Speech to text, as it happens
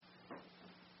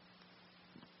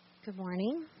Good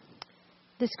morning.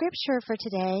 The scripture for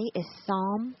today is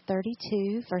Psalm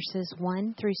 32, verses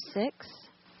 1 through 6.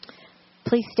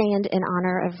 Please stand in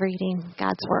honor of reading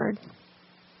God's Word.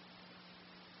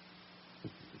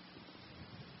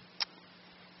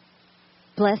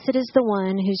 Blessed is the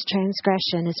one whose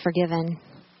transgression is forgiven,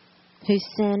 whose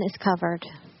sin is covered.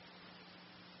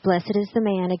 Blessed is the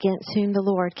man against whom the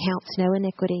Lord counts no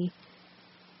iniquity,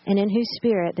 and in whose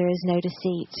spirit there is no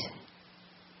deceit.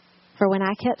 For when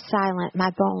I kept silent, my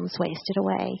bones wasted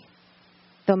away,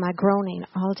 though my groaning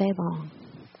all day long.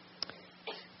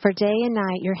 For day and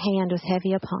night your hand was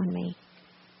heavy upon me.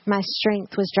 My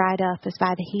strength was dried up as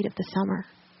by the heat of the summer.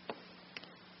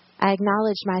 I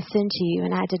acknowledged my sin to you,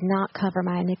 and I did not cover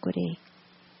my iniquity.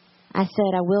 I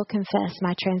said, I will confess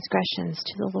my transgressions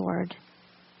to the Lord,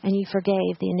 and you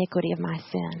forgave the iniquity of my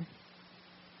sin.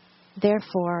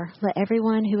 Therefore, let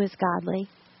everyone who is godly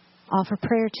offer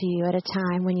prayer to you at a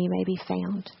time when you may be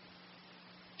found.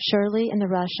 Surely in the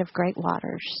rush of great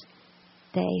waters,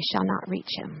 they shall not reach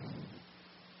him.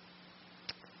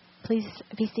 Please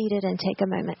be seated and take a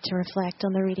moment to reflect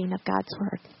on the reading of God's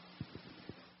Word.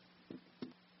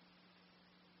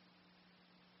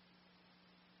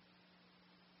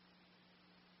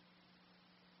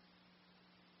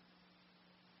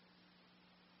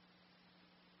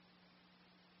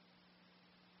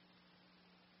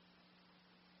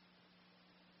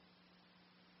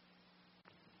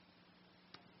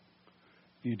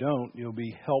 If you don't, you'll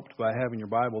be helped by having your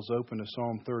Bibles open to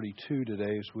Psalm 32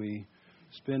 today as we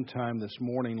spend time this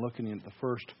morning looking at the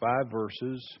first 5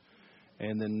 verses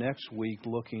and then next week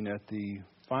looking at the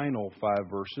final 5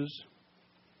 verses.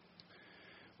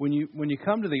 When you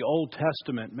come to the Old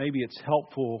Testament, maybe it's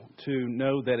helpful to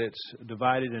know that it's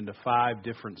divided into 5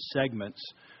 different segments,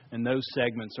 and those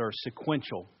segments are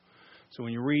sequential. So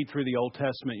when you read through the Old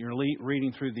Testament, you're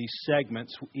reading through these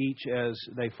segments, each as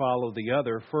they follow the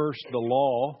other. First, the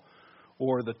law,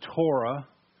 or the Torah,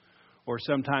 or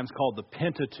sometimes called the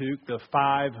Pentateuch, the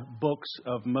 5 books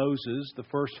of Moses, the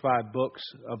first 5 books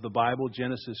of the Bible,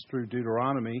 Genesis through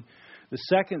Deuteronomy. The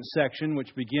second section,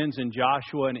 which begins in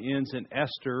Joshua and ends in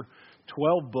Esther,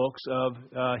 12 books of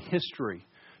history.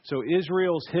 So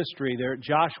Israel's history there,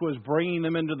 Joshua's bringing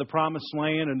them into the promised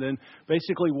land, and then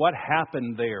basically what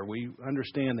happened there. We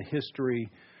understand the history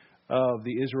of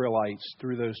the Israelites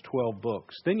through those 12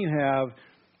 books. Then you have,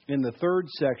 in the third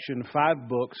section, 5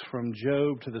 books from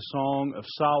Job to the Song of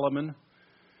Solomon,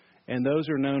 and those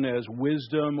are known as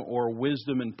wisdom or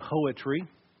wisdom and poetry.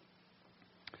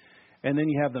 And then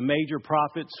you have the major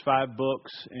prophets, 5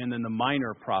 books, and then the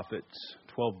minor prophets,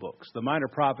 12 books. The minor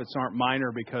prophets aren't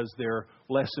minor because they're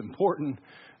less important.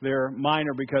 They're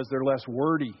minor because they're less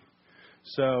wordy.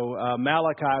 So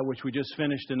Malachi, which we just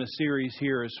finished in a series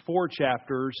here, is 4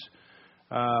 chapters.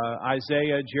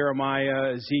 Isaiah,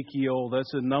 Jeremiah, Ezekiel,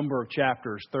 that's a number of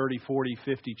chapters, 30, 40,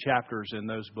 50 chapters in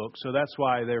those books. So that's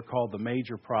why they're called the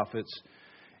major prophets.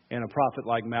 And a prophet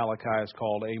like Malachi is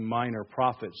called a minor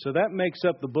prophet. So that makes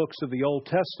up the books of the Old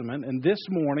Testament. And this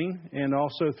morning, and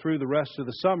also through the rest of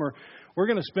the summer, we're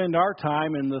going to spend our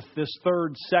time in this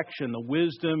third section, the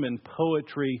wisdom and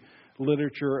poetry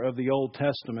literature of the Old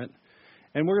Testament.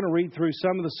 And we're going to read through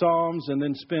some of the Psalms and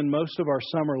then spend most of our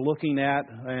summer looking at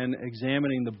and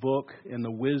examining the book and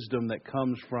the wisdom that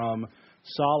comes from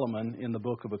Solomon in the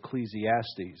book of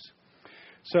Ecclesiastes.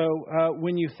 So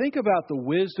when you think about the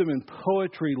wisdom and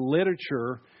poetry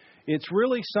literature, it's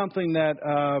really something that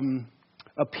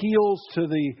appeals to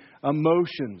the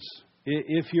emotions.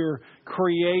 If you're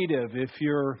creative, if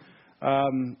you're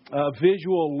a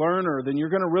visual learner, then you're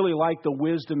going to really like the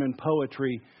wisdom and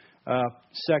poetry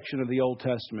section of the Old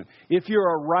Testament. If you're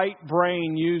a right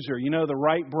brain user, you know the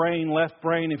right brain, left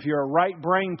brain. If you're a right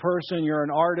brain person, you're an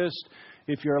artist.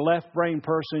 If you're a left brain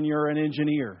person, you're an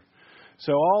engineer.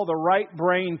 So all the right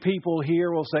brain people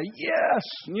here will say, yes,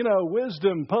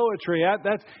 wisdom, poetry.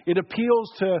 It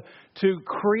appeals to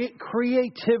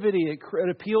creativity. It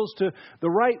appeals to the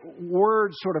right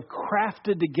words sort of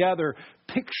crafted together,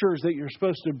 pictures that you're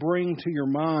supposed to bring to your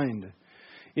mind.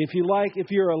 If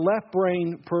you're a left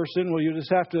brain person, well, you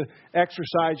just have to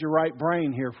exercise your right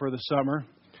brain here for the summer.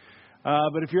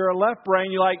 But if you're a left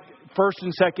brain, you like 1st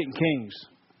and 2nd Kings.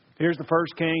 Here's the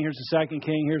first king, here's the second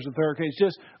king, here's the third king. It's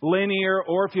just linear.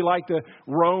 Or if you like the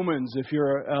Romans, if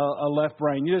you're a left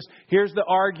brain, here's the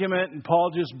argument and Paul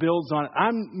just builds on it.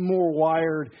 I'm more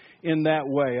wired in that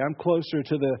way. I'm closer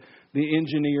to the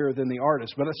engineer than the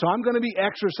artist. So I'm going to be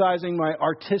exercising my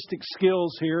artistic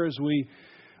skills here as we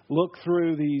look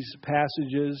through these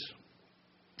passages.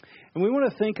 And we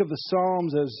want to think of the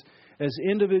Psalms as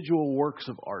individual works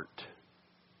of art.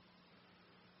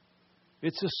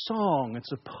 It's a song.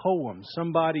 It's a poem.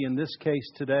 Somebody, in this case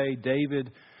today,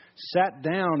 David, sat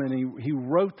down and he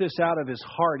wrote this out of his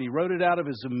heart. He wrote it out of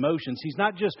his emotions. He's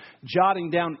not just jotting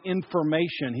down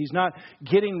information. He's not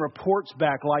getting reports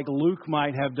back like Luke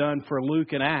might have done for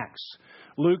Luke and Acts.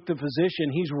 Luke, the physician,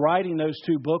 he's writing those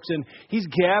two books and he's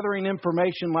gathering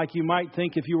information like you might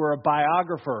think if you were a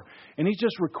biographer. And he's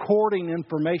just recording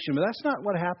information. But that's not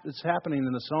what is happening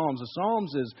in the Psalms. The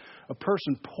Psalms is a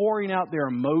person pouring out their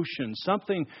emotions.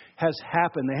 Something has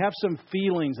happened. They have some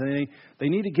feelings and they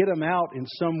need to get them out in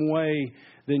some way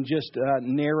than just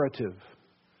narrative.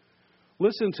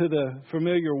 Listen to the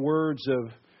familiar words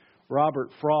of Robert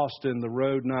Frost in The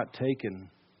Road Not Taken.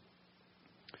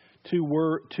 Two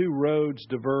roads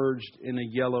diverged in a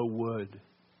yellow wood.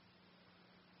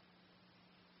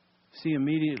 See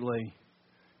immediately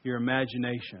your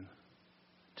imagination.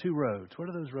 Two roads. What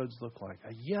do those roads look like?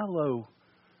 A yellow,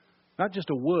 not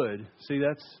just a wood. See,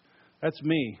 that's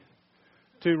me.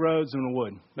 Two roads and a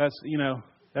wood.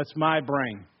 That's my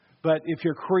brain. But if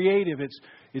you're creative,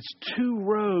 it's two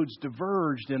roads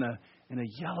diverged in a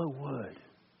yellow wood.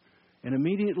 And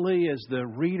immediately as the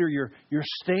reader, you're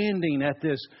standing at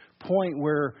this point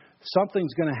where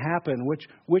something's going to happen.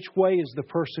 Which way is the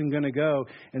person going to go?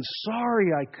 And sorry,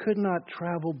 I could not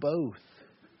travel both.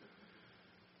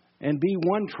 And be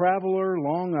one traveler,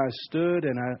 long I stood,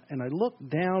 and I looked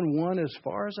down one as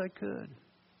far as I could.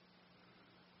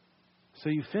 So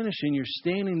you finish and you're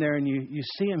standing there and you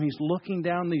see him. He's looking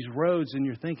down these roads and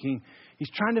you're thinking, he's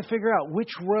trying to figure out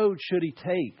which road should he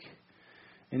take.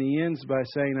 And he ends by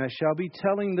saying, I shall be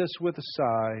telling this with a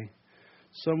sigh,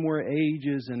 somewhere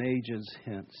ages and ages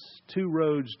hence. Two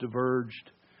roads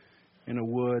diverged in a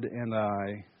wood, and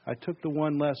I took the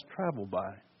one less traveled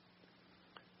by.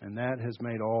 And that has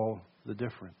made all the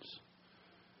difference.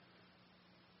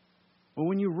 Well,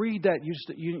 when you read that,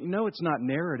 you know it's not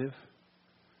narrative.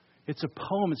 It's a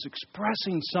poem. It's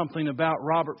expressing something about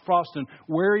Robert Frost and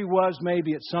where he was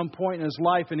maybe at some point in his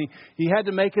life. And he had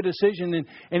to make a decision.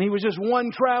 And he was just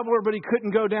one traveler, but he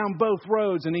couldn't go down both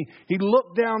roads. And he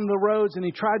looked down the roads and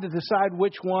he tried to decide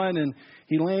which one. And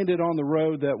he landed on the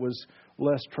road that was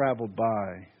less traveled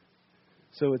by.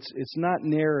 So it's not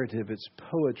narrative, it's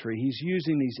poetry. He's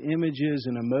using these images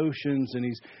and emotions, and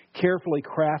he's carefully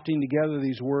crafting together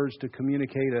these words to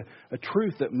communicate a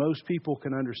truth that most people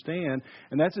can understand.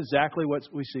 And that's exactly what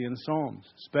we see in the Psalms,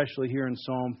 especially here in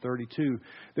Psalm 32.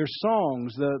 There's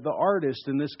songs, the artist,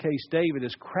 in this case David,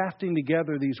 is crafting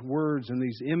together these words and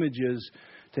these images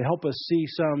to help us see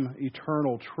some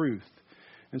eternal truth.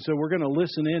 And so we're going to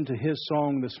listen into his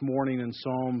song this morning in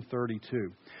Psalm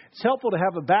 32. It's helpful to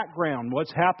have a background,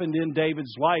 what's happened in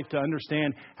David's life, to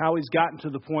understand how he's gotten to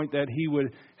the point that he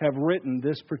would have written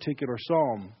this particular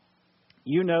psalm.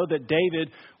 You know that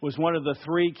David was one of the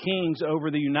three kings over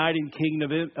the united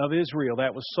kingdom of Israel.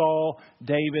 That was Saul,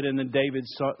 David, and then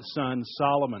David's son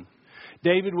Solomon.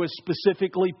 David was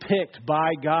specifically picked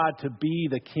by God to be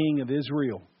the king of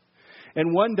Israel.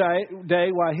 And one day,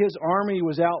 while his army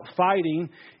was out fighting,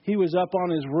 he was up on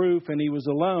his roof and he was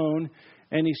alone,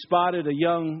 and he spotted a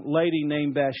young lady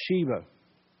named Bathsheba,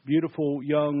 beautiful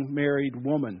young married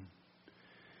woman.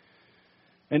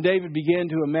 And David began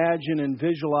to imagine and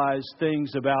visualize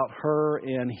things about her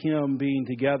and him being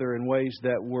together in ways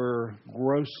that were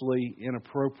grossly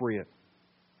inappropriate.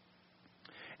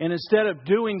 And instead of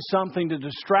doing something to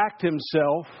distract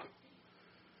himself,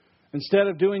 instead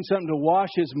of doing something to wash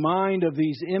his mind of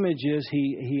these images,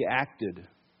 he acted.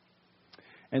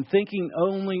 And thinking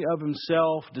only of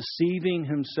himself, deceiving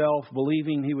himself,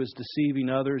 believing he was deceiving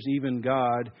others, even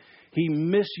God, he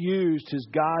misused his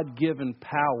God-given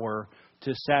power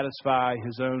to satisfy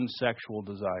his own sexual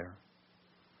desire.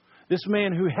 This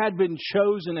man who had been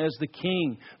chosen as the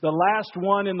king, the last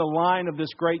one in the line of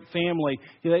this great family,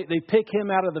 they pick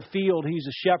him out of the field. He's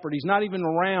a shepherd. He's not even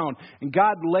around. And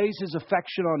God lays his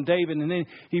affection on David. And then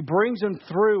he brings him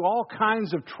through all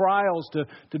kinds of trials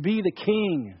to be the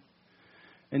king.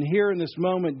 And here in this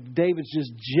moment, David's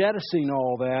just jettisoning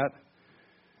all that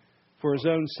for his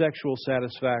own sexual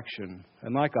satisfaction.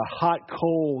 And like a hot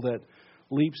coal that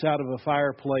leaps out of a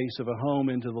fireplace of a home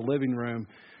into the living room,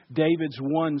 David's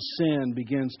one sin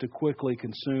begins to quickly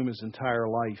consume his entire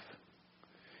life.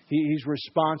 He's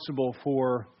responsible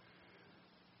for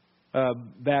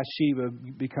Bathsheba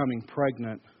becoming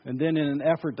pregnant. And then in an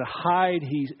effort to hide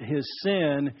his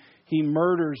sin, he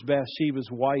murders Bathsheba's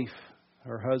wife,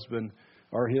 her husband,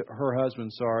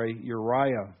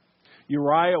 Uriah.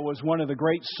 Uriah was one of the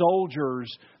great soldiers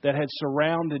that had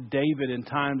surrounded David in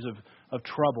times of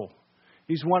trouble.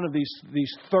 He's one of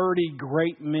these 30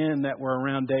 great men that were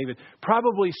around David.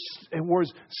 Probably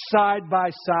was side by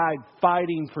side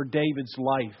fighting for David's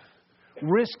life,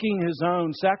 risking his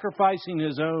own, sacrificing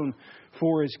his own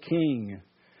for his king.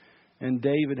 And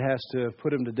David has to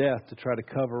put him to death to try to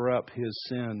cover up his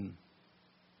sin.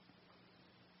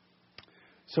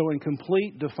 So in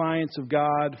complete defiance of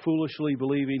God, foolishly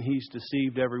believing he's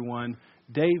deceived everyone,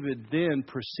 David then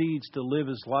proceeds to live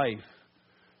his life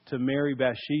to marry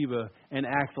Bathsheba and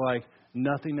act like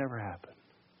nothing ever happened.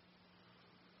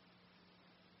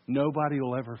 Nobody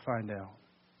will ever find out.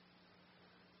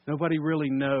 Nobody really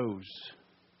knows.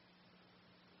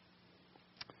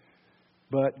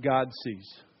 But God sees.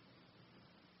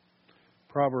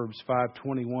 Proverbs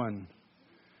 5:21.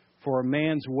 For a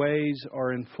man's ways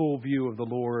are in full view of the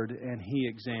Lord, and He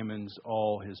examines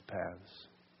all his paths.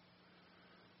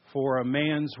 For a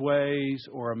man's ways,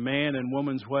 or a man and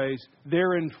woman's ways,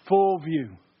 they're in full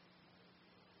view.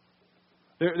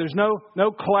 There's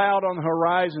no cloud on the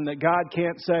horizon that God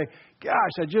can't say,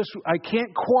 gosh, I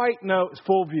can't quite know. It's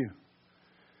full view.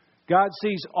 God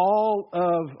sees all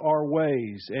of our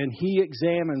ways, and He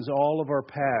examines all of our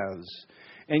paths.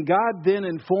 And God then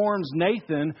informs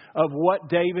Nathan of what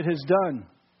David has done.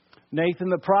 Nathan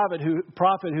the prophet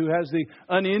who has the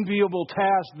unenviable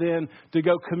task then to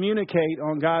go communicate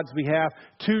on God's behalf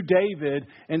to David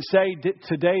and say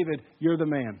to David, you're the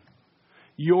man.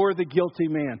 You're the guilty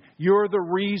man. You're the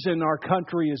reason our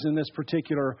country is in this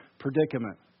particular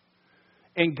predicament.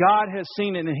 And God has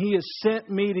seen it, and He has sent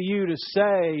me to you to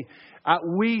say,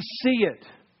 we see it.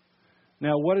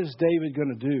 Now, what is David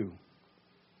going to do?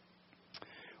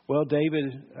 Well,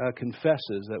 David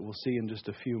confesses, that we'll see in just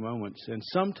a few moments. And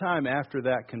sometime after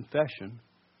that confession,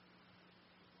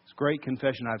 this great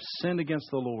confession, I've sinned against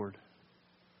the Lord.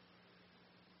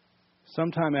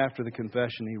 Sometime after the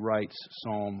confession, he writes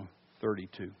Psalm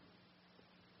 32.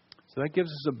 So that gives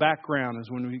us a background as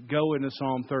when we go into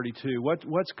Psalm 32.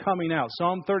 What's coming out?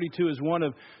 Psalm 32 is one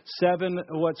of 7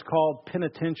 what's called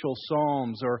penitential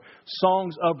psalms, or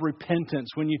songs of repentance.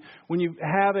 When you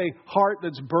have a heart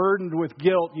that's burdened with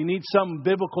guilt, you need some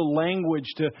biblical language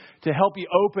to help you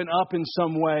open up in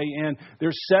some way. And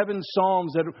there's 7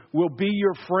 psalms that will be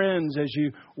your friends as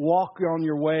you walk on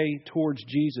your way towards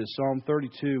Jesus. Psalm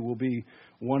 32 will be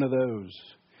one of those.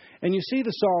 And you see the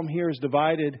psalm here is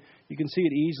divided. You can see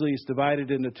it easily. It's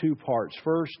divided into 2 parts.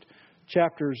 First,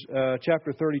 chapter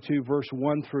 32, verse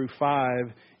 1 through 5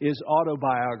 is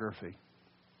autobiography.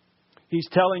 He's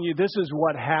telling you, this is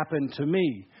what happened to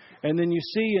me. And then you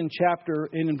see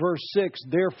in verse 6,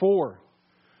 therefore.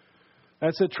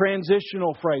 That's a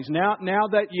transitional phrase. Now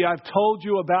that I've told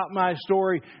you about my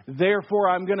story,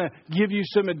 therefore I'm going to give you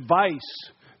some advice.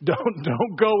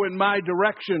 Don't go in my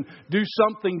direction. Do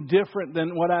something different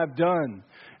than what I've done.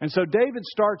 And so David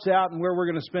starts out, and where we're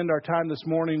going to spend our time this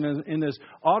morning in this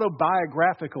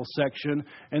autobiographical section,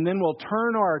 and then we'll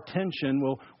turn our attention,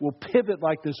 we'll pivot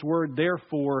like this word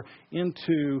therefore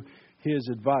into his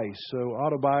advice. So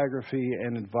autobiography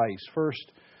and advice.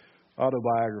 First,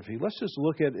 autobiography. Let's just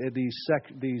look at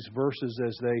these verses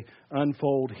as they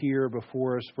unfold here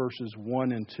before us, verses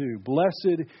 1 and 2.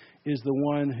 Blessed is the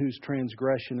one whose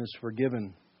transgression is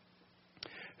forgiven,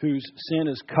 whose sin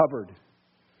is covered.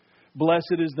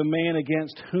 Blessed is the man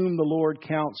against whom the Lord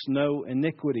counts no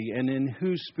iniquity, and in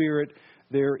whose spirit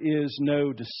there is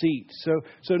no deceit.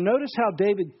 So notice how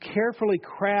David carefully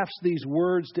crafts these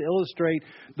words to illustrate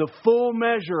the full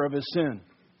measure of his sin.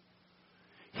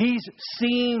 He's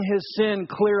seeing his sin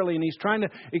clearly, and he's trying to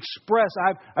express,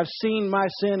 I've seen my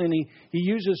sin, and he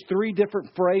uses 3 different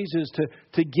phrases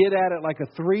to get at it like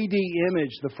a 3D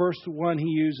image. The first one he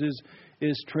uses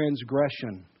is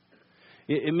transgression.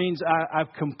 It means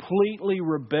I've completely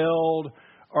rebelled,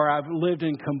 or I've lived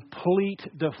in complete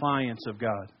defiance of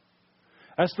God.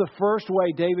 That's the first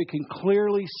way David can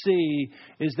clearly see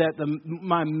is that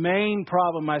my main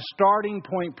problem, my starting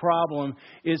point problem,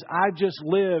 is I've just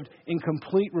lived in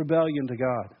complete rebellion to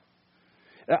God.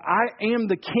 I am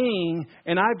the king,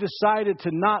 and I've decided to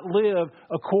not live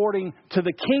according to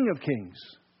the King of Kings.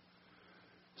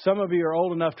 Some of you are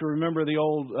old enough to remember the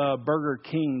old Burger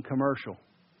King commercial.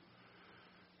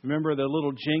 Remember the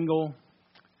little jingle?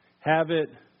 Have it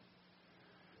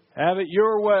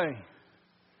your way.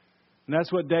 And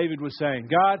that's what David was saying.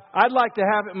 God, I'd like to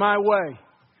have it my way.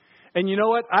 And you know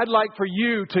what? I'd like for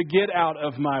you to get out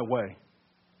of my way.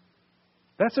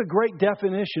 That's a great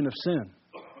definition of sin.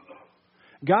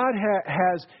 God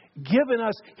has given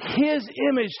us His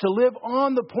image to live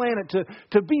on the planet,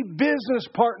 to be business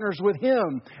partners with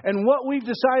Him. And what we've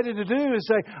decided to do is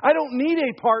say, I don't need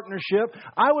a partnership.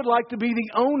 I would like to be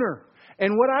the owner.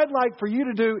 And what I'd like for you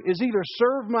to do is either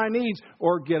serve my needs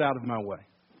or get out of my way.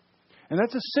 And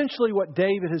that's essentially what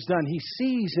David has done. He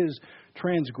sees his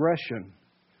transgression.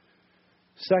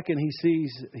 Second, he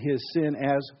sees his sin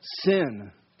as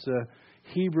sin. It's a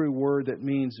Hebrew word that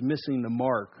means missing the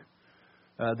mark.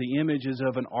 The image is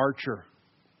of an archer.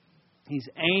 He's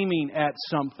aiming at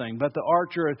something, but the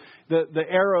archer, the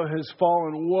arrow has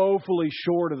fallen woefully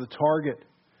short of the target.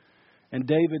 And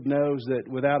David knows that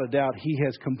without a doubt he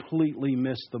has completely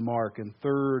missed the mark. And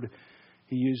third,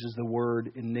 he uses the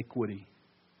word iniquity.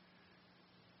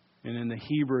 And in the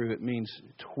Hebrew it means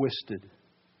twisted.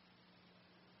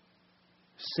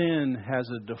 Sin has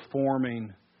a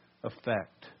deforming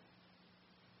effect.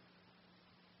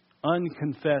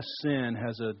 Unconfessed sin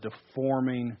has a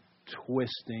deforming,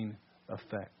 twisting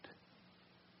effect.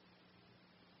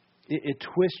 It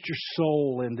twists your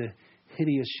soul into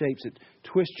hideous shapes. It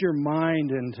twists your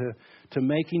mind into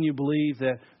making you believe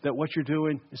that what you're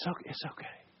doing is okay. It's okay.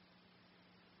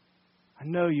 I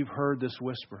know you've heard this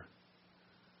whisper.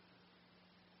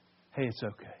 Hey, it's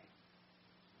okay.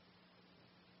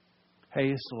 Hey,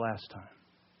 it's the last time.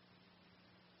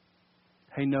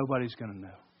 Hey, nobody's going to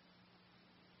know.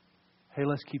 Hey,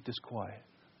 let's keep this quiet.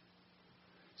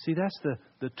 See, that's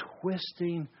the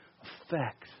twisting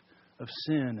effect of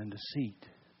sin and deceit.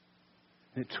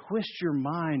 And it twists your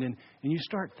mind and you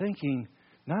start thinking,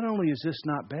 not only is this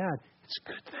not bad, it's a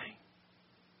good thing.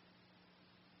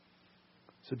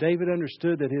 So David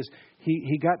understood that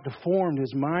he got deformed,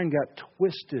 his mind got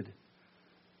twisted.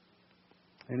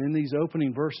 And in these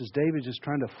opening verses, David's just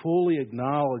trying to fully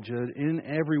acknowledge that in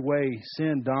every way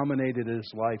sin dominated his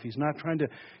life. He's not trying to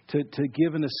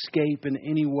give an escape in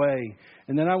any way.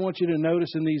 And then I want you to notice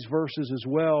in these verses as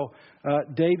well,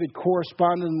 David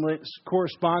correspondingly,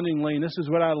 and this is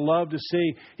what I love to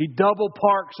see, he double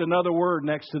parks another word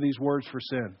next to these words for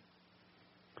sin.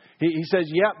 He says,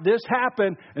 yep, this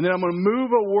happened, and then I'm going to move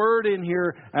a word in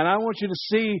here, and I want you to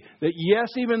see that, yes,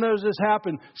 even though this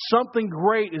happened, something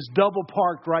great is double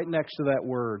parked right next to that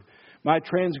word. My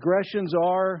transgressions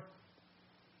are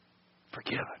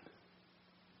forgiven.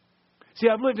 See,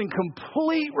 I've lived in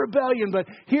complete rebellion, but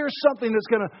here's something that's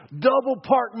going to double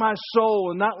park my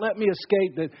soul and not let me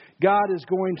escape, that God is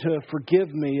going to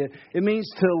forgive me. It means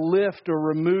to lift or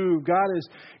remove. God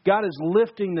is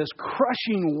lifting this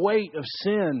crushing weight of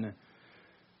sin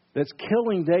that's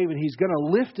killing David. He's going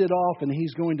to lift it off and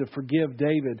He's going to forgive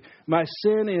David. My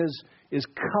sin is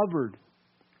covered.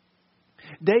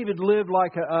 David lived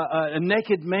like a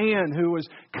naked man who was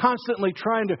constantly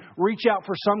trying to reach out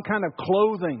for some kind of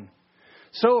clothing.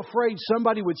 So afraid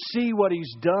somebody would see what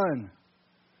he's done.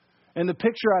 And the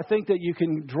picture I think that you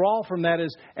can draw from that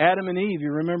is Adam and Eve.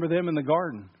 You remember them in the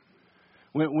garden.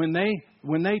 When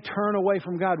they turn away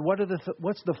from God,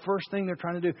 what's the first thing they're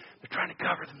trying to do? They're trying to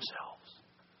cover themselves.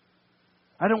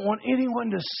 I don't want anyone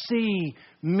to see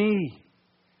me.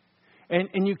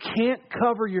 And you can't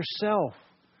cover yourself.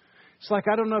 It's like,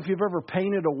 I don't know if you've ever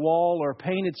painted a wall or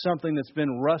painted something that's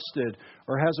been rusted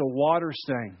or has a water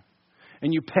stain.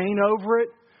 And you paint over it,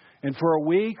 and for a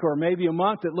week or maybe a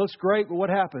month it looks great, but what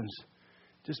happens?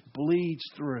 It just bleeds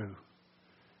through.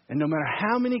 And no matter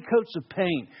how many coats of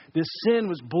paint, this sin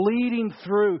was bleeding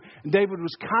through. And David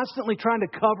was constantly trying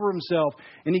to cover himself,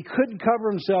 and he couldn't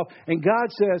cover himself. And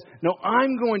God says, no,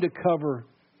 I'm going to cover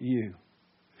you.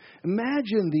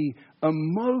 Imagine the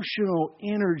emotional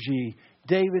energy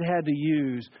David had to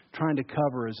use trying to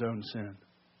cover his own sin.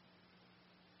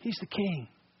 He's the king.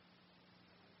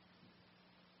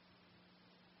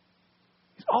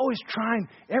 He's always trying,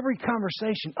 every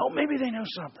conversation, oh, maybe they know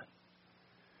something.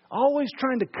 Always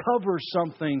trying to cover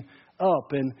something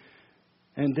up.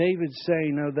 And David's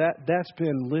saying, no, that's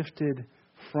been lifted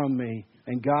from me,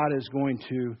 and God is going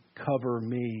to cover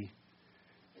me.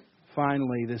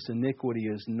 Finally, this iniquity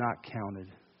is not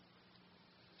counted.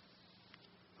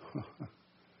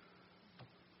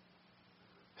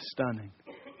 Stunning.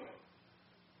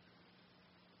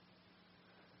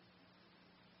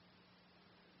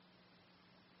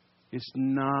 It's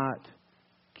not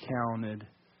counted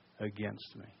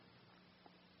against me.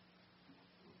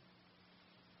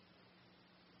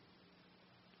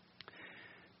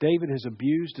 David has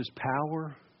abused his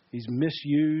power. He's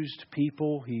misused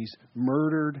people. He's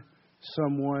murdered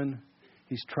someone.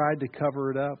 He's tried to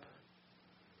cover it up.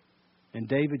 And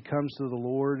David comes to the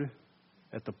Lord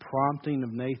at the prompting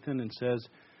of Nathan and says,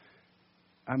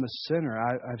 I'm a sinner.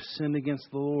 I've sinned against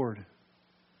the Lord.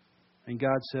 And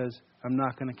God says, I'm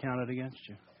not going to count it against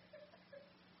you.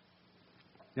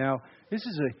 Now, this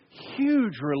is a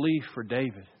huge relief for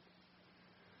David.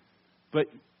 But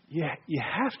you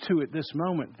have to, at this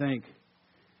moment, think,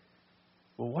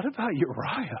 well, what about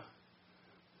Uriah?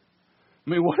 I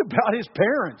mean, what about his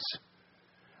parents?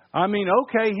 I mean,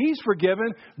 okay, he's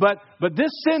forgiven, but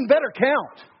this sin better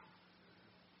count.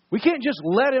 We can't just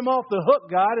let him off the hook,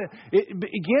 God. It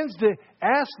begins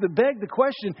to beg the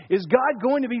question, is God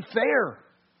going to be fair?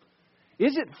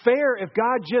 Is it fair if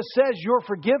God just says you're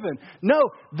forgiven? No,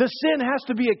 the sin has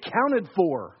to be accounted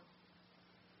for.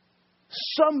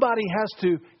 Somebody has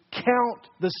to count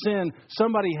the sin.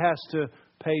 Somebody has to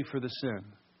pay for the sin.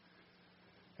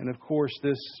 And of course,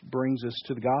 this brings us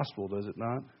to the gospel, does it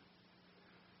not?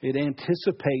 It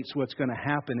anticipates what's going to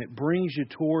happen. It brings you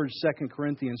towards 2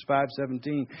 Corinthians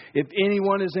 5:17. If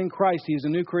anyone is in Christ, he is a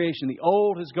new creation. The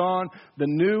old has gone, the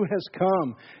new has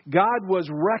come. God was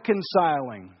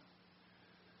reconciling.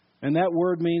 And that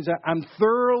word means I'm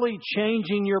thoroughly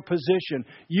changing your position.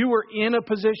 You were in a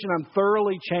position, I'm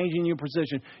thoroughly changing your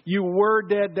position. You were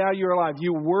dead, now you're alive.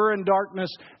 You were in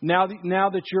darkness, now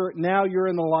you're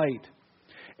in the light.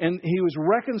 And he was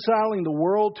reconciling the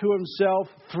world to himself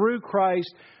through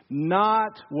Christ,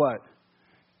 not what?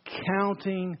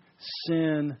 Counting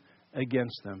sin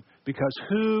against them. Because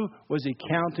who was he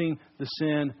counting the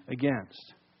sin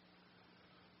against?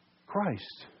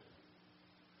 Christ.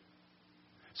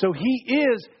 So he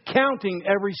is counting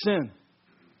every sin.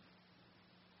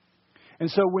 And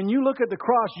so when you look at the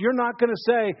cross, you're not going to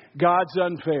say, God's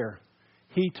unfair.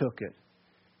 He took it.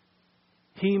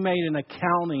 He made an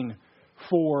accounting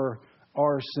for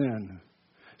our sin.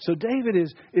 So David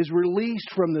is released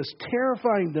from this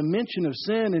terrifying dimension of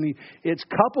sin, and it's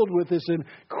coupled with this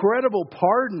incredible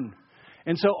pardon.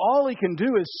 And so all he can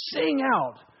do is sing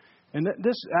out. And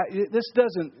this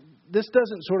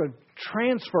doesn't sort of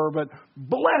transfer, but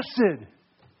blessed.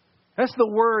 That's the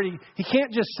word. He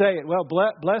can't just say it. Well,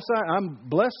 bless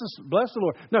the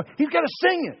Lord. No, he's got to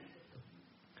sing it.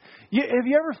 Have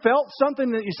you ever felt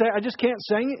something that you say, I just can't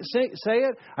say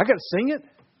it? I got to sing it?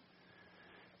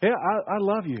 Yeah, I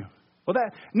love you. Well,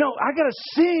 I got to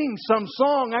sing some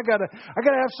song. I got to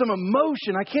have some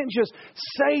emotion. I can't just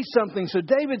say something. So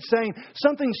David's saying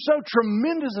something so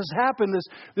tremendous has happened.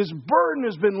 This burden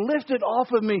has been lifted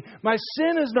off of me. My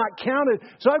sin is not counted.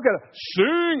 So I've got to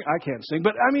sing. I can't sing,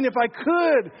 but I mean, if I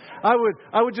could,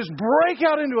 I would just break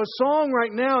out into a song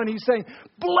right now. And he's saying,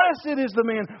 "Blessed is the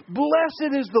man.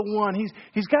 Blessed is the one."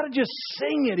 He's got to just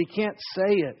sing it. He can't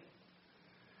say it.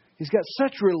 He's got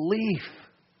such relief.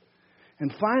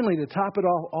 And finally, to top it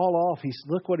all off,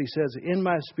 look what he says. In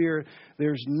my spirit,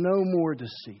 there's no more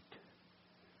deceit.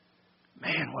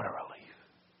 Man, what a relief.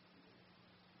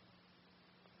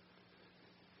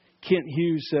 Kent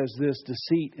Hughes says this: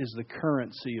 deceit is the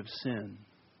currency of sin.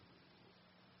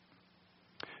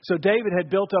 So David had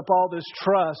built up all this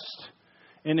trust,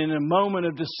 and in a moment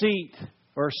of deceit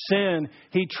or sin,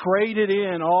 he traded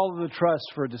in all of the trust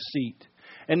for deceit.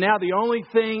 And now the only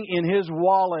thing in his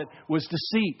wallet was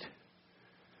deceit.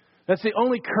 That's the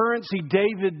only currency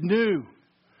David knew.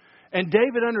 And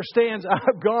David understands,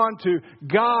 I've gone to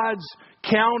God's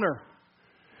counter.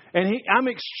 And I'm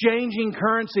exchanging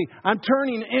currency. I'm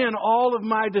turning in all of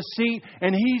my deceit.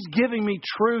 And He's giving me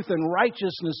truth and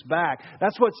righteousness back.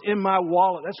 That's what's in my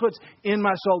wallet. That's what's in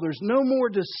my soul. There's no more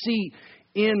deceit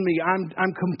in me.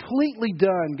 I'm completely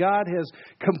done. God has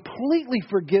completely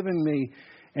forgiven me.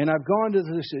 And I've gone to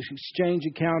this exchange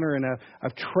counter and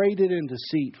I've traded in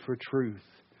deceit for truth.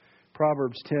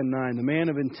 Proverbs 10:9, the man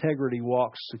of integrity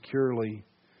walks securely,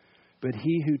 but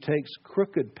he who takes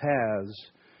crooked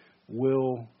paths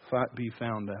will be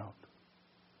found out.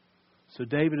 So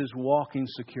David is walking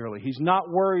securely. He's not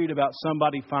worried about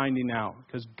somebody finding out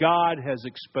because God has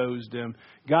exposed him.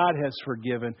 God has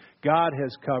forgiven. God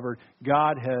has covered.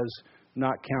 God has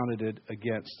not counted it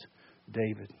against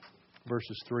David.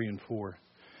 Verses 3 and 4.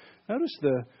 Notice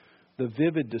the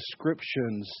vivid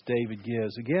descriptions David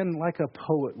gives. Again, like a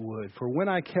poet would. For when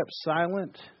I kept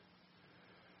silent,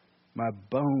 my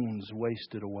bones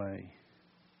wasted away.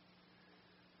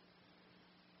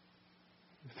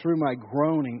 Through my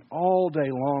groaning all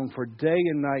day long, for day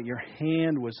and night, your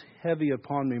hand was heavy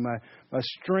upon me. My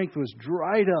strength was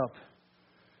dried up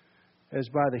as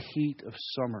by the heat of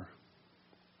summer.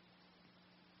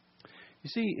 You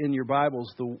see in your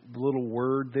Bibles the little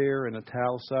word there in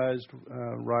italicized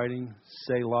writing,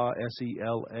 Selah,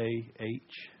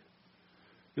 S-E-L-A-H.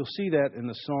 You'll see that in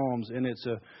the Psalms, and it's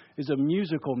a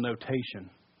musical notation.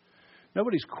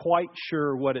 Nobody's quite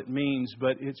sure what it means,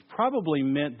 but it's probably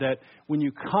meant that when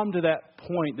you come to that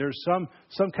point, there's some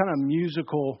kind of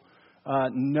musical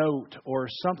note or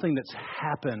something that's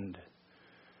happened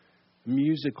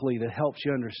musically that helps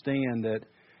you understand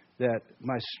that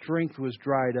my strength was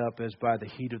dried up as by the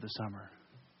heat of the summer.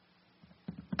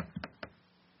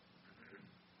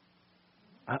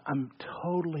 I'm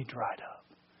totally dried up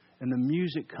And the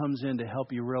music comes in to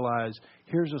help you realize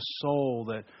here's a soul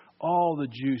that all the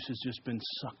juice has just been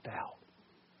sucked out.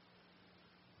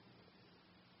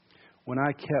 When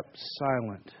I kept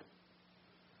silent.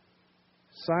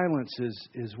 Silence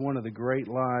is one of the great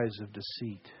lies of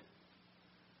deceit.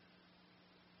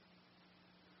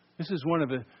 This is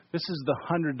the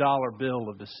 $100 bill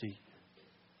of deceit.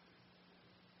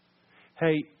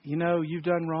 Hey, you've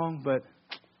done wrong, but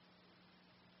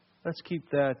let's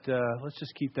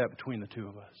just keep that between the two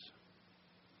of us.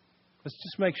 Let's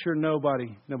just make sure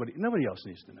nobody else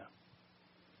needs to know.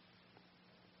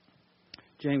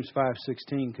 James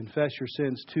 5:16, confess your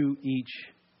sins to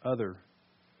each other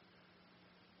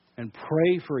and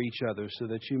pray for each other so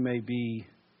that you may be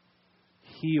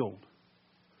healed.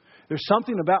 There's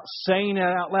something about saying it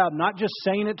out loud, not just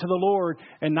saying it to the Lord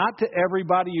and not to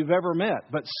everybody you've ever met,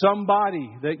 but somebody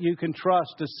that you can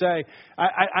trust to say,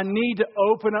 I need to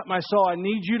open up my soul. I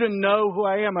need you to know who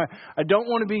I am. I don't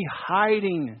want to be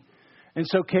hiding. And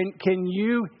so can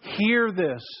you hear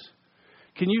this?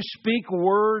 Can you speak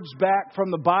words back from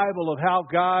the Bible of how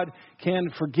God can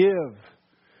forgive?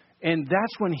 And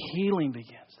that's when healing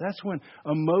begins. That's when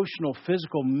emotional,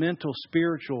 physical, mental,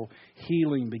 spiritual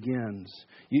healing begins.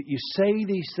 You say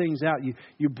these things out.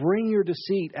 You bring your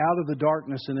deceit out of the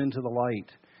darkness and into the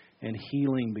light. And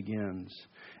healing begins.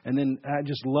 And then I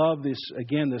just love this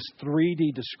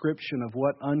 3D description of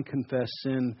what unconfessed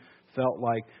sin felt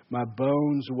like. My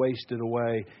bones wasted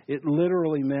away. It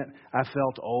literally meant I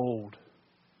felt old.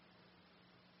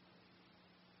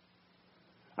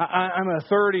 I'm a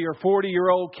 30 or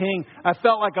 40-year-old king. I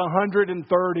felt like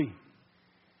 130.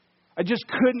 I just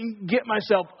couldn't get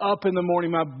myself up in the morning.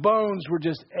 My bones were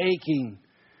just aching.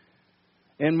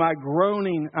 And I'm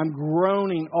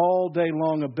groaning all day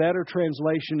long. A better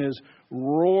translation is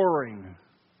roaring.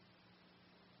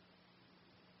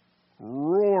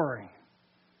 Roaring.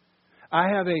 I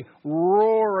have a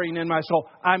roaring in my soul.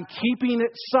 I'm keeping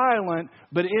it silent,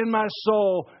 but in my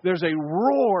soul, there's a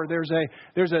roar. There's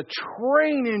a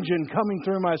train engine coming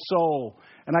through my soul.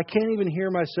 And I can't even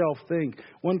hear myself think.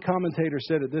 One commentator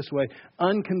said it this way: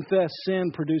 unconfessed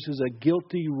sin produces a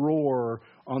guilty roar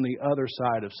on the other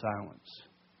side of silence.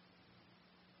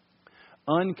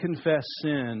 Unconfessed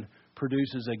sin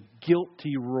produces a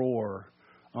guilty roar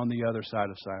on the other side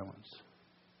of silence.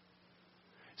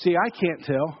 See, I can't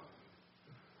tell.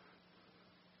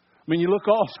 I mean, you look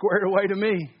all squared away to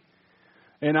me,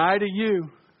 and I to you.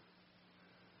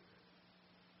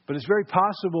 But it's very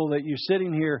possible that you're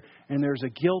sitting here and there's a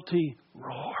guilty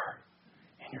roar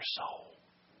in your soul.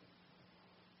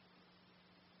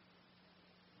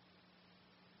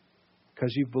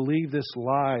 Because you believe this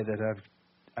lie that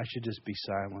I should just be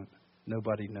silent.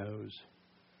 Nobody knows.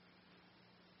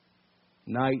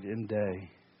 Night and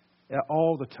day.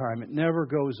 All the time. It never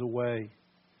goes away.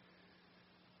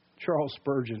 Charles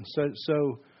Spurgeon,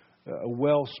 so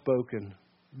well-spoken.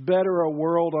 Better a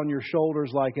world on your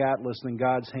shoulders like Atlas than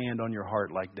God's hand on your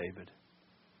heart like David.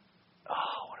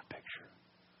 Oh, what a picture.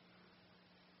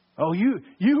 Oh,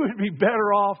 you would be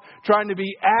better off trying to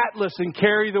be Atlas and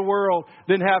carry the world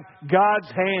than have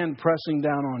God's hand pressing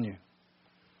down on you.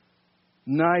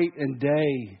 Night and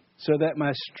day, so that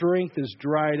my strength is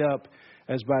dried up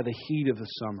as by the heat of the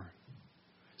summer.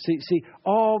 See,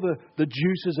 all the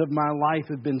juices of my life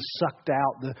have been sucked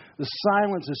out. The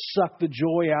silence has sucked the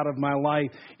joy out of my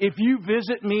life. If you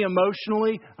visit me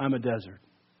emotionally, I'm a desert.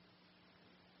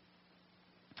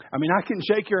 I mean, I can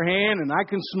shake your hand and I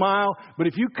can smile, but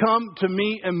if you come to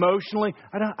me emotionally,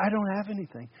 I don't have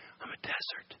anything. I'm a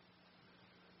desert.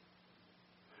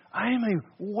 I am a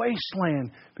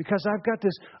wasteland because I've got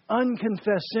this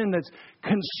unconfessed sin that's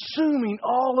consuming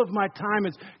all of my time.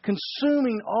 It's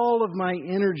consuming all of my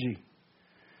energy.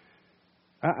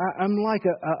 I'm like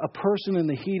a person in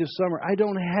the heat of summer. I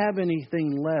don't have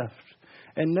anything left.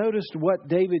 And notice what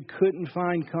David couldn't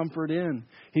find comfort in.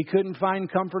 He couldn't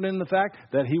find comfort in the fact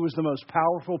that he was the most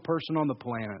powerful person on the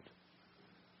planet.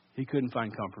 He couldn't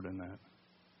find comfort in that.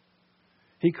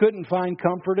 He couldn't find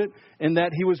comfort in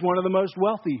that he was one of the most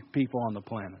wealthy people on the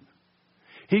planet.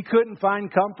 He couldn't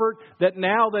find comfort that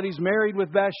now that he's married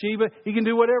with Bathsheba, he can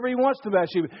do whatever he wants to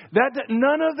Bathsheba.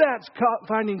 None of that's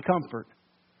finding comfort.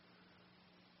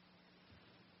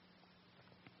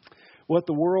 What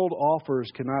the world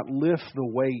offers cannot lift the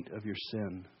weight of your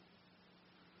sin.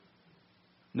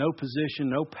 No position,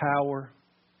 no power,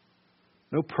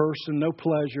 no person, no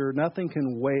pleasure. Nothing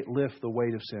can lift the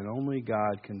weight of sin. Only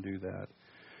God can do that.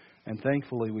 And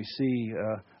thankfully, we see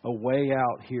a way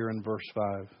out here in verse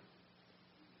 5.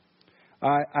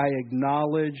 I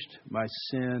acknowledged my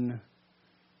sin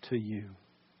to you.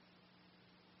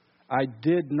 I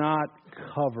did not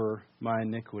cover my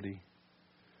iniquity.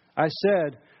 I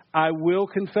said, I will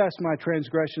confess my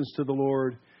transgressions to the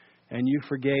Lord, and you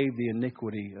forgave the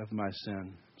iniquity of my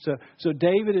sin. So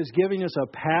David is giving us a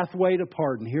pathway to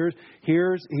pardon.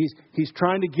 He's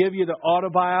trying to give you the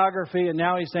autobiography, and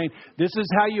now he's saying, this is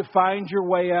how you find your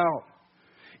way out.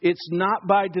 It's not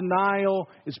by denial,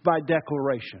 it's by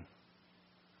declaration.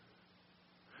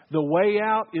 The way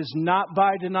out is not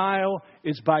by denial,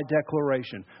 it's by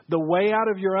declaration. The way out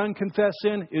of your unconfessed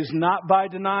sin is not by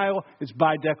denial, it's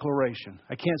by declaration.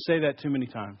 I can't say that too many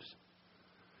times.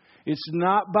 It's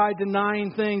not by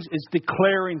denying things, it's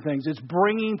declaring things. It's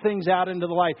bringing things out into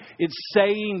the light. It's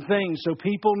saying things so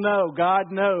people know,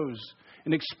 God knows,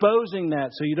 and exposing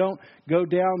that so you don't go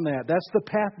down that. That's the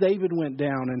path David went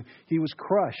down, and he was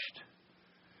crushed.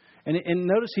 And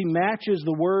notice he matches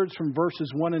the words from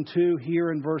verses 1 and 2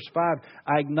 here in verse 5.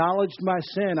 I acknowledged my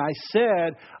sin. I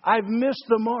said, I've missed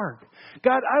the mark.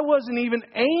 God, I wasn't even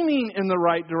aiming in the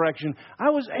right direction.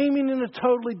 I was aiming in a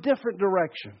totally different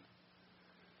direction.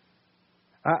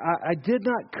 I did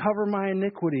not cover my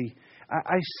iniquity.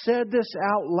 I said this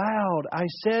out loud. I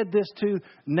said this to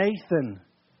Nathan.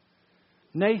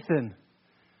 Nathan,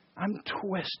 I'm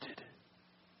twisted.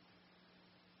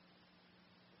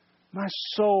 My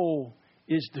soul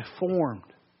is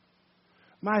deformed.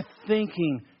 My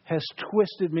thinking has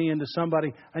twisted me into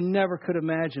somebody I never could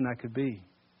imagine I could be.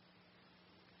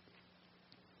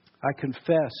 I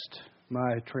confessed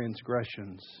my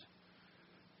transgressions.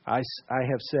 I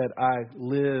have said I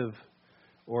live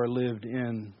or lived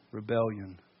in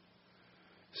rebellion.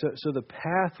 So the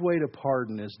pathway to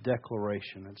pardon is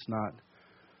declaration. It's not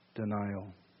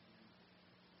denial.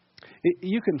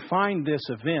 You can find this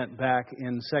event back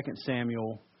in 2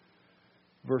 Samuel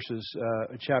verses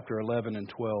chapter 11 and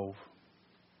 12.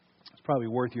 It's probably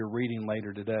worth your reading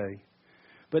later today.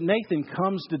 But Nathan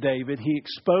comes to David. He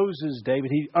exposes David.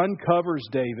 He uncovers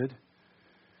David.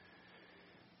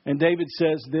 And David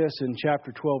says this in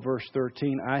chapter 12, verse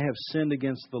 13, I have sinned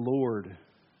against the Lord.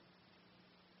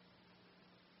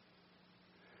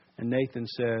 And Nathan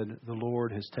said, the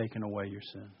Lord has taken away your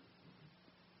sin.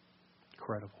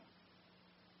 Incredible.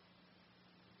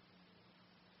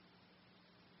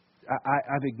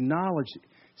 I've acknowledged.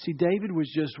 See, David was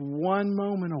just one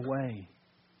moment away.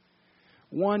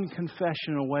 One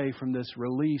confession away from this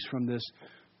release, from this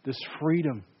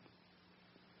freedom.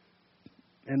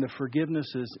 And the forgiveness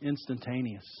is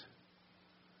instantaneous.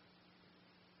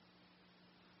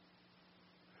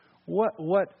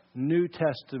 What New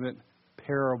Testament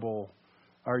parable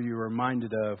are you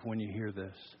reminded of when you hear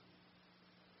this?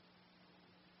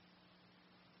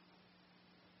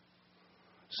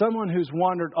 Someone who's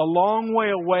wandered a long way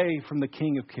away from the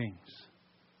King of Kings.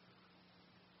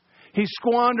 He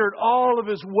squandered all of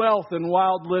his wealth in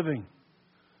wild living.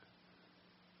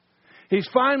 He's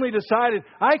finally decided,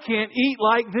 I can't eat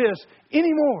like this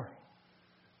anymore.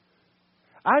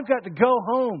 I've got to go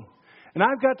home. And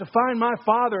I've got to find my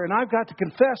father. And I've got to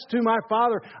confess to my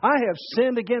father, I have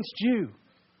sinned against you.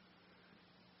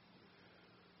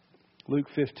 Luke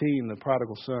 15, the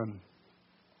prodigal son.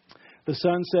 The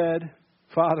son said,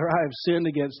 Father, I have sinned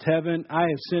against heaven. I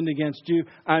have sinned against you.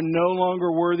 I'm no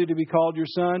longer worthy to be called your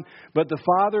son. But the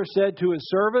father said to his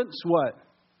servants, what?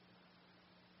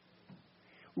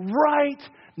 Right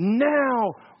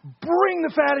now, bring the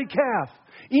fatted calf.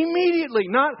 Immediately.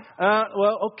 Not,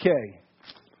 okay.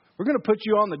 We're going to put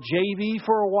you on the JV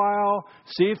for a while.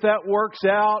 See if that works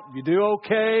out. If you do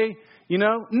okay.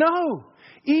 No.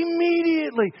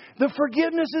 Immediately. The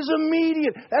forgiveness is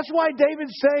immediate. That's why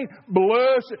David's saying,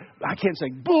 blessed. I can't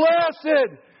say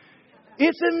blessed.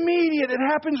 It's immediate. It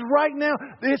happens right now.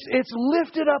 It's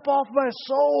lifted up off my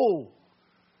soul.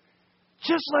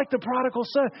 Just like the prodigal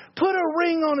son. Put a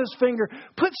ring on his finger.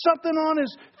 Put something on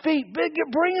his feet.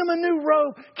 Bring him a new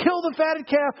robe. Kill the fatted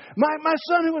calf. My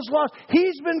son who was lost,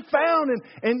 he's been found.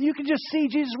 And you can just see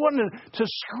Jesus wanting to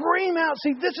scream out.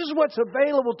 See, this is what's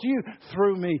available to you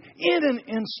through me. In an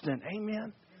instant.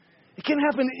 Amen. It can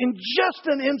happen in just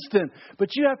an instant.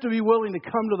 But you have to be willing to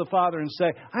come to the Father and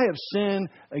say, I have sinned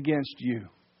against you.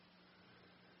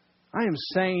 I am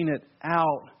saying it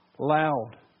out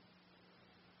loud.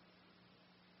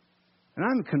 And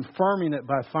I'm confirming it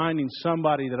by finding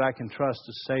somebody that I can trust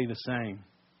to say the same.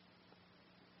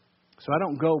 So I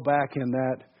don't go back in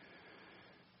that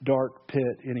dark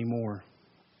pit anymore.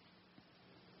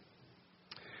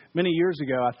 Many years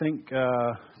ago, I think,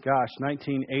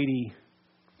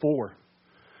 1984,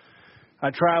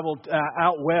 I traveled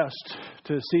out west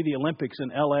to see the Olympics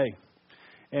in L.A.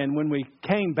 And when we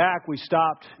came back, we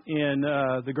stopped in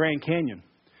the Grand Canyon.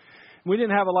 We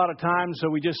didn't have a lot of time, so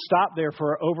we just stopped there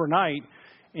for overnight.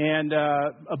 And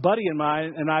a buddy of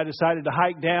mine and I decided to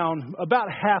hike down about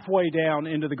halfway down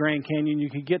into the Grand Canyon. You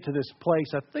could get to this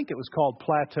place, I think it was called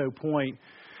Plateau Point.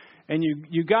 And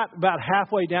you got about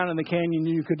halfway down in the canyon,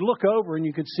 you could look over and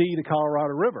you could see the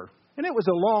Colorado River. And it was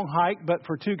a long hike, but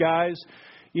for two guys,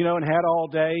 and had all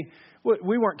day.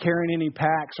 We weren't carrying any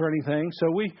packs or anything.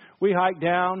 So we hiked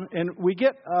down and we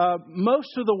get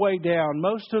most of the way down,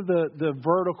 most of the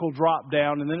vertical drop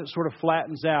down, and then it sort of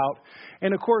flattens out.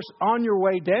 And, of course, on your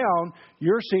way down,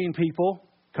 you're seeing people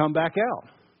come back out.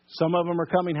 Some of them are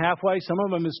coming halfway. Some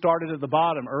of them have started at the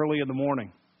bottom early in the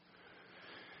morning.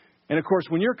 And, of course,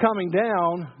 when you're coming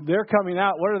down, they're coming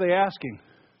out. What are they asking?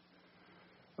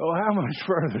 Oh, how much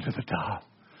further to the top?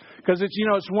 Because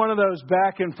it's one of those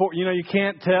back and forth. You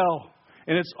can't tell.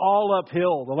 And it's all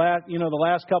uphill. The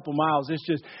last couple miles, it's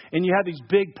just, and you have these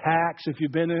big packs if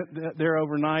you've been there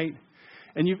overnight.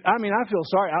 And I feel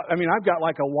sorry. I've got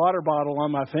like a water bottle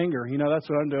on my finger. That's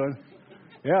what I'm doing.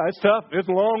 Yeah, it's tough. It's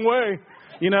a long way,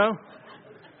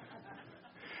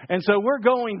 And so we're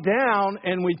going down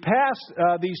and we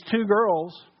pass these two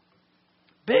girls,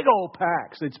 big old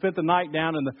packs. They'd spent the night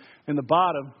down in the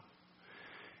bottom.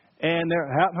 And they're,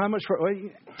 how much for,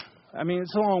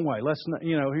 it's a long way. Let's not,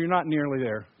 you're not nearly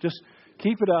there. Just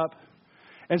keep it up.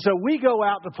 And so we go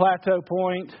out to Plateau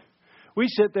Point. We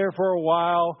sit there for a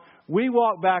while. We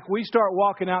walk back. We start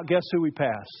walking out. Guess who we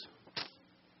pass?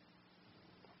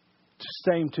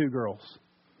 Same two girls.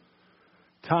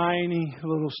 Tiny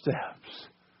little steps.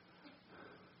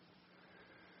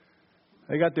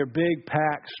 They got their big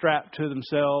pack strapped to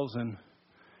themselves. And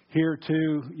here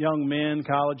two young men,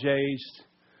 college aged.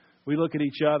 We look at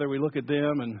each other. We look at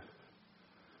them and...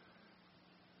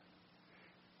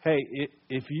 Hey,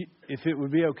 if it would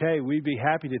be okay, we'd be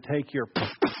happy to take your...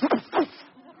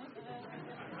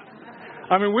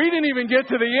 we didn't even get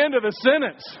to the end of the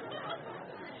sentence.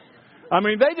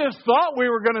 They just thought we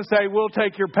were going to say, we'll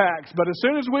take your packs. But as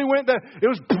soon as we went there, it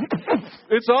was...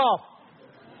 it's off.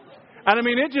 And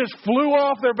it just flew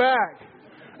off their back.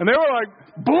 And they were like,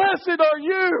 blessed are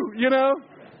you,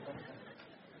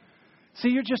 See,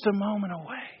 you're just a moment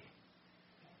away.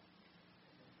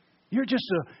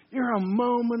 You're a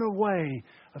moment away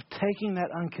of taking that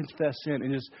unconfessed sin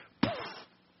and just,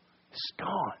 it's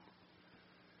gone.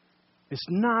 It's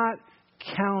not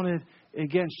counted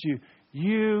against you.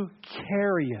 You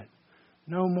carry it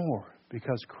no more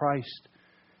because Christ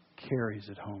carries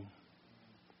it home.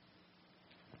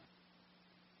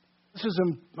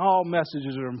 All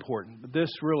messages are important, but this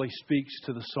really speaks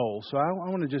to the soul. So I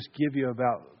want to just give you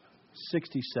about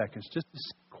 60 seconds, just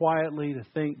quietly to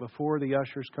think before the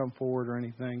ushers come forward or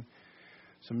anything.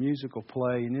 Some musical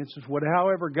play, and it's just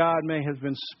however God may have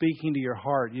been speaking to your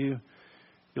heart, you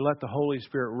let the Holy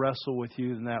Spirit wrestle with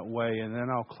you in that way, and then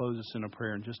I'll close us in a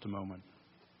prayer in just a moment.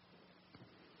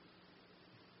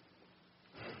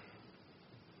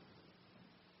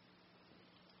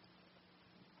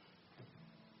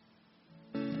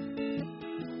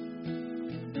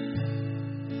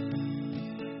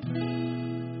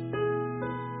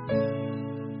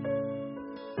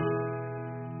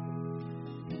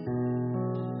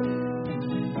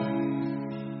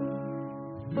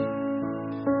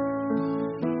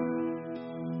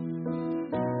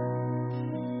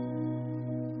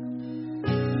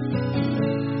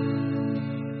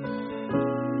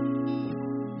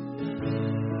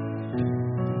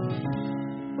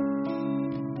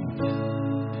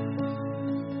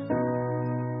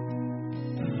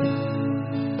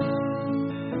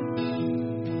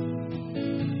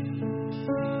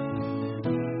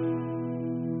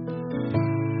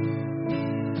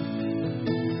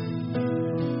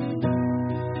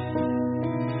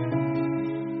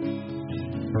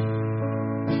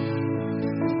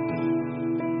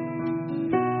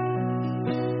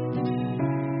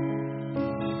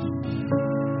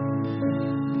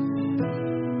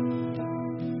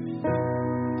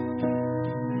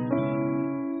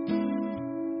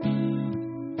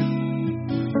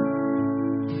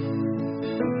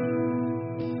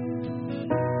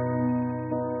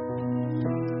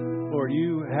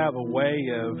 Have a way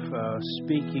of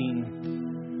speaking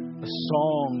a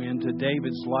song into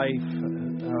David's life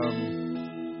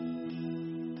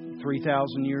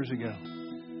 3,000 years ago.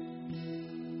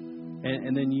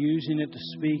 And then using it to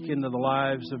speak into the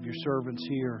lives of your servants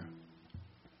here.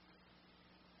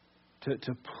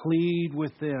 To plead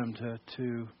with them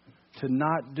to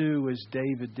not do as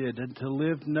David did. And to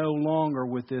live no longer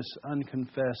with this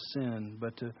unconfessed sin,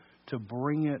 but to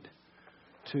bring it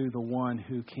to the one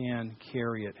who can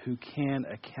carry it, who can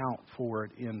account for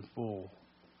it in full.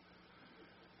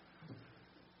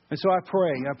 And so I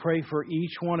pray for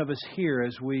each one of us here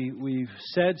as we've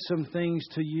said some things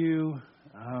to you.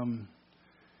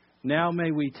 Now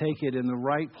may we take it in the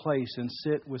right place and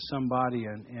sit with somebody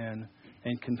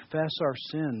and confess our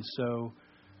sins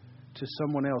to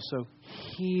someone else so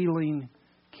healing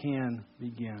can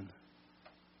begin.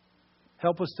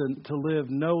 Help us to live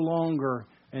no longer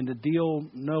and to deal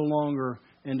no longer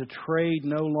and to trade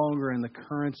no longer in the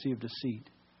currency of deceit,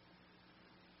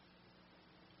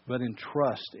 but in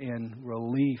trust and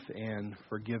relief and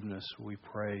forgiveness, we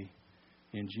pray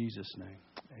in Jesus' name.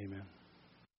 Amen.